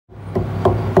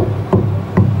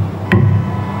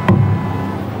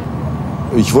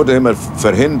Ich wurde immer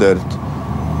verhindert,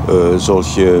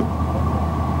 solche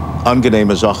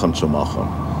angenehme Sachen zu machen.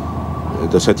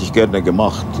 Das hätte ich gerne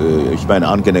gemacht. Ich meine,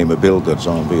 angenehme Bilder,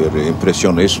 sagen wir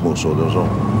Impressionismus oder so.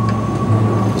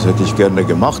 Das hätte ich gerne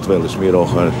gemacht, weil es mir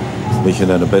auch mich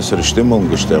in eine bessere Stimmung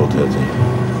gestellt hätte.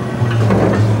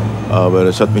 Aber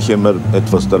es hat mich immer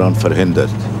etwas daran verhindert.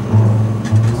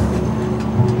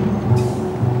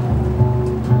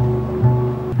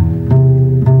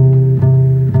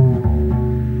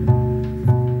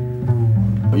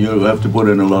 You have to put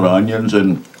in a lot of onions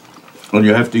and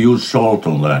you have to use salt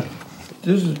on that.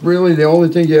 This is really the only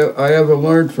thing I ever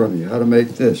learned from you, how to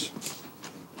make this.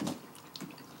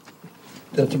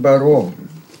 That's about all.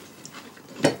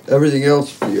 Everything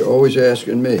else, you're always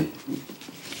asking me.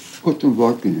 Put some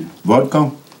vodka in.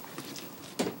 Vodka?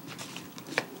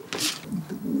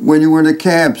 When you were in the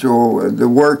camps or the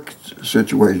work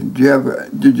situation,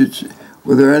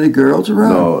 were there any girls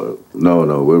around?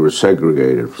 No, we were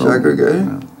segregated. Segregated?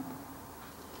 Yeah.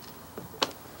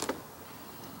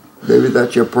 Maybe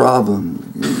that's your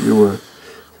problem. You were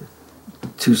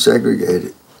too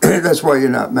segregated. That's why you're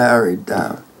not married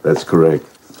now. That's correct.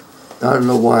 I don't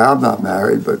know why I'm not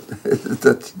married, but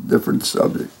that's a different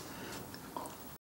subject.